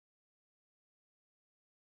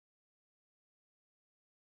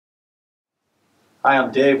Hi,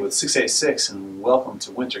 I'm Dave with 686 and welcome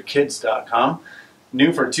to WinterKids.com.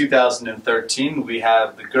 New for 2013, we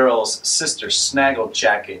have the girls' Sister Snaggle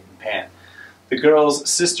jacket and pant. The girls'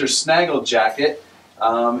 Sister Snaggle jacket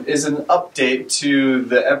is an update to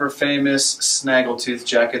the ever-famous Snaggletooth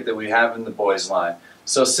jacket that we have in the boys' line.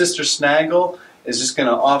 So Sister Snaggle is just going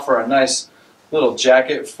to offer a nice little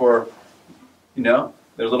jacket for,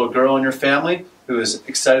 their little girl in your family who is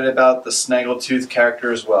excited about the Snaggletooth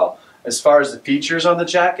character as well. As far as the features on the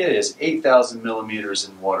jacket, it is 8,000 millimeters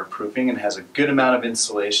in waterproofing and has a good amount of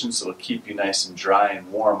insulation, so it'll keep you nice and dry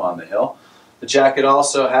and warm on the hill. The jacket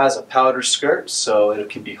also has a powder skirt, so it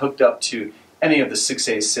can be hooked up to any of the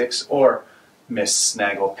 686 or Miss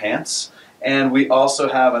Snaggle pants. And we also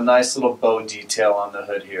have a nice little bow detail on the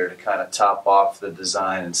hood here to kind of top off the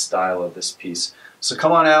design and style of this piece. So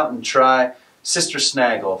come on out and try Sister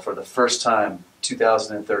Snaggle for the first time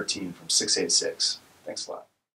 2013 from 686. Thanks a lot.